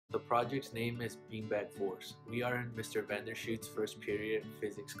The project's name is Beanbag Force. We are in Mr. Vandershoot's first period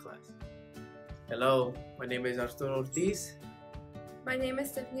physics class. Hello, my name is Arturo Ortiz. My name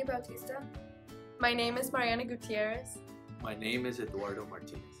is Tiffany Bautista. My name is Mariana Gutierrez. My name is Eduardo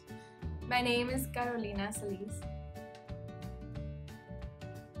Martinez. My name is Carolina Solis.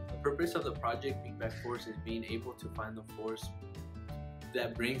 The purpose of the project Beanbag Force is being able to find the force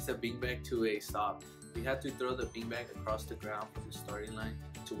that brings the beanbag to a stop. We have to throw the beanbag across the ground from the starting line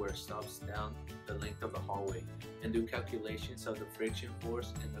to where it stops down the length of the hallway and do calculations of the friction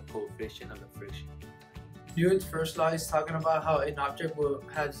force and the coefficient of the friction. Newton's first law is talking about how an object will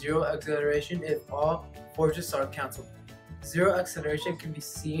have zero acceleration if all forces are cancelled. Zero acceleration can be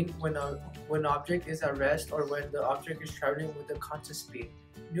seen when an object is at rest or when the object is traveling with a constant speed.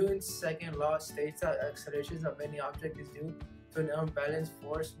 Newton's second law states that acceleration of any object is due to an unbalanced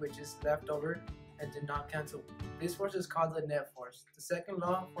force which is left over and did not cancel. This force is called the net force. The second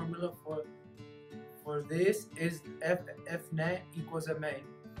law formula for this is F net equals ma,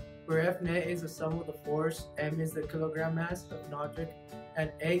 where F net is the sum of the force, m is the kilogram mass of an object,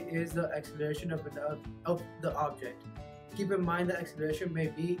 and a is the acceleration of the object. Keep in mind that acceleration may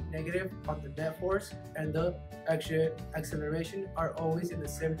be negative on the net force and the acceleration are always in the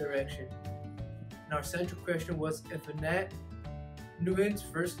same direction. And our central question was, if a net, Newton's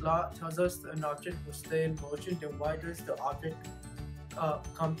first law tells us that an object will stay in motion, then why does the object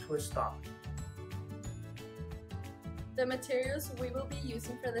come to a stop? The materials we will be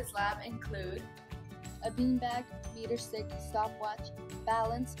using for this lab include a beanbag, meter stick, stopwatch,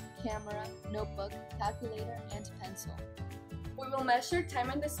 balance, camera, notebook, calculator, and pencil. We will measure time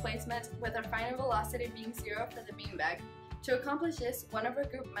and displacement with our final velocity being 0 for the beanbag. To accomplish this, one of our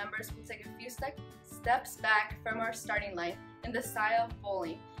group members will take a few steps back from our starting line in the style of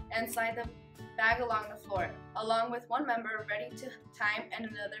bowling and slide the bag along the floor, along with one member ready to time and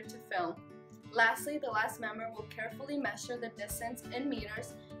another to film. Lastly, the last member will carefully measure the distance in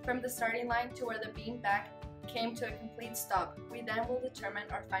meters from the starting line to where the beanbag came to a complete stop. We then will determine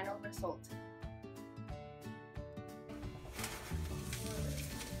our final result.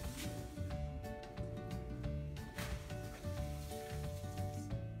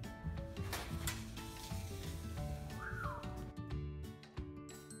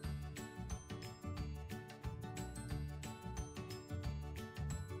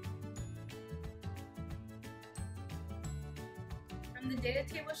 From the data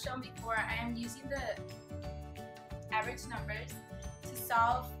table shown before, I am using the average numbers to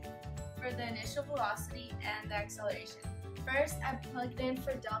solve for the initial velocity and the acceleration. First, I plugged in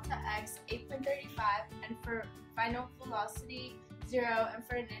for delta x 8.35 and for final velocity 0, and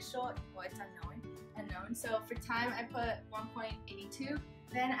for initial, well, it's unknown. So for time, I put 1.82.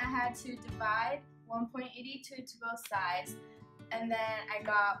 Then I had to divide 1.82 to both sides, and then I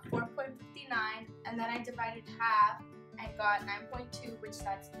got 4.59, and then I divided half and got 9.2, which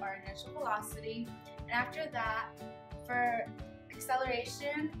that's our initial velocity. And after that, for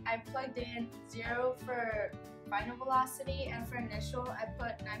acceleration, I plugged in 0 for final velocity, and for initial, I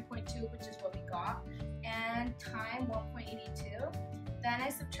put 9.2, which is what we got, and time 1.82. Then I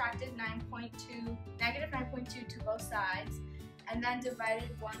subtracted negative 9.2 to both sides, and then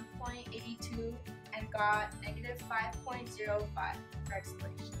divided 1.82 and got negative 5.05 for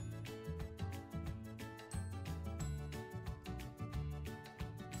acceleration.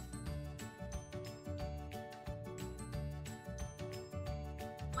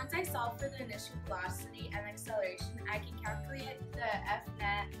 Once I solve for the initial velocity and acceleration, I can calculate the F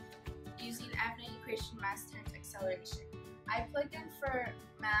net using F net equation mass times acceleration. I plugged in for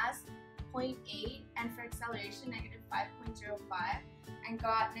mass 0.8 and for acceleration negative 5.05 and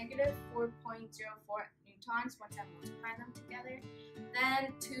got negative 4.04 newtons once I multiply them together.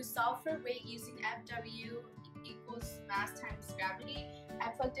 Then to solve for weight using Fw equals mass times gravity, I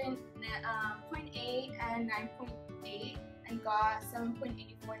plugged in 0.8 and 9.8 and got 7.84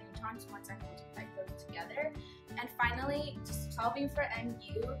 newtons once I multiplied those together. And finally, solving for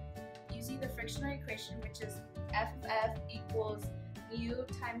mu using the frictional equation, which is F of F equals mu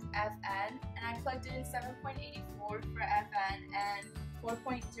times Fn, and I plugged in 7.84 for Fn and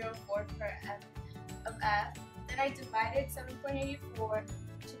 4.04 for F of F. Then I divided 7.84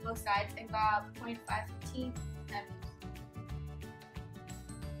 to both sides and got 0.515 mu.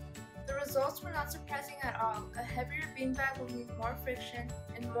 The results were not surprising at all. A heavier beanbag will need more friction,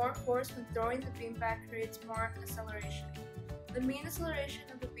 and more force when throwing the beanbag creates more acceleration. The mean acceleration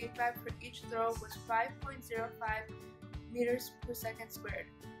of the beanbag for each throw was 5.05 meters per second squared.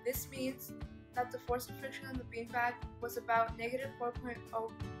 This means that the force of friction on the beanbag was about negative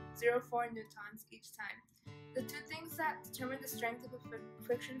 4.004 newtons each time. The two things that determine the strength of a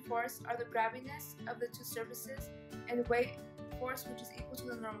friction force are the graviness of the two surfaces and weight force, which is equal to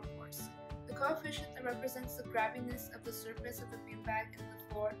the normal force. The coefficient that represents the graviness of the surface of the beanbag and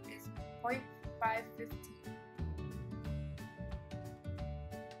the floor is 0.515.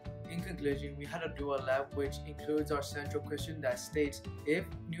 In conclusion, we had to do a lab which includes our central question that states, if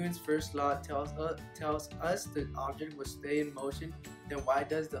Newton's first law tells us the object will stay in motion, then why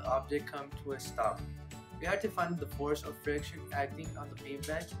does the object come to a stop? We had to find the force of friction acting on the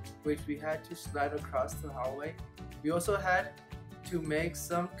beanbag, which we had to slide across the hallway. We also had to make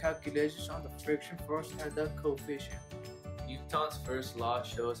some calculations on the friction force and the coefficient. Newton's first law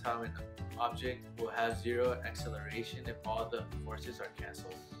shows how an object will have zero acceleration if all the forces are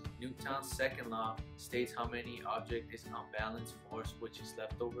cancelled. Newton's second law states how many object is unbalanced force, which is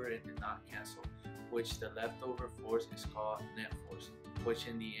left over and did not cancel, which the leftover force is called net force, which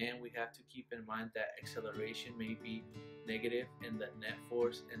in the end we have to keep in mind that acceleration may be negative and the net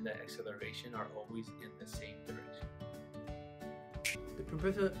force and the acceleration are always in the same direction. The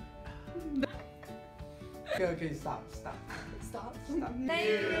professor... Okay, stop. Stop. Thank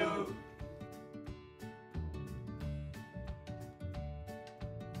you.